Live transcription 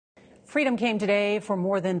Freedom came today for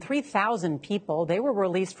more than 3,000 people. They were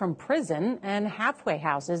released from prison and halfway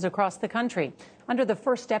houses across the country under the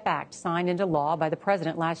First Step Act signed into law by the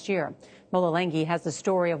president last year. Mola Lenghi has the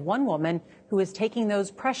story of one woman who is taking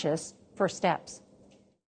those precious first steps.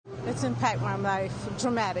 It's impacted my life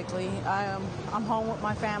dramatically. I'm home with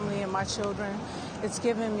my family and my children. It's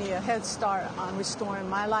given me a head start on restoring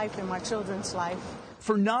my life and my children's life.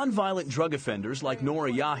 For nonviolent drug offenders like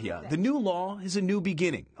Nora Yahya, the new law is a new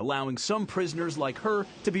beginning, allowing some prisoners like her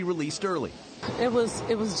to be released early. It was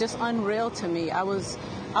just unreal to me. I was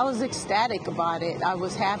ecstatic about it. I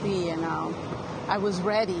was happy and I was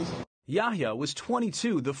ready. Yahya was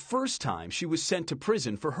 22 the first time she was sent to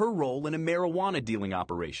prison for her role in a marijuana dealing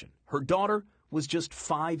operation. Her daughter was just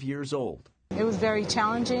 5 years old. It was very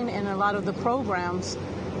challenging, and a lot of the programs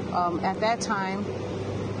at that time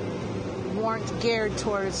weren't geared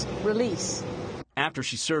towards release. After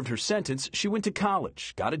she served her sentence, she went to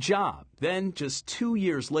college, got a job. Then, just 2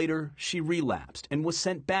 years later, she relapsed and was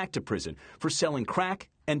sent back to prison for selling crack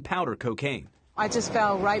and powder cocaine. I just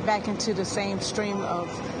fell right back into the same stream of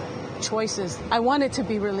choices. I wanted to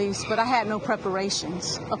be released, but I had no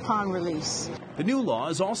preparations upon release. The new law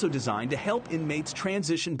is also designed to help inmates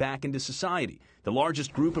transition back into society. The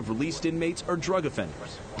largest group of released inmates are drug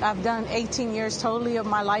offenders. I've done 18 years totally of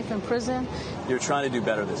my life in prison. You're trying to do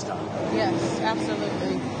better this time. Yes,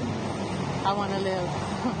 absolutely. I want to live.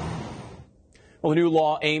 Well, the new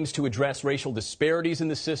law aims to address racial disparities in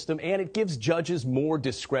the system, and it gives judges more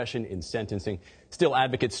discretion in sentencing. Still,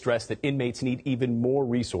 advocates stress that inmates need even more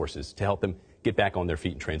resources to help them get back on their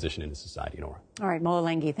feet and transition into society. Nora. All right, Mola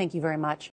Lenghi, thank you very much.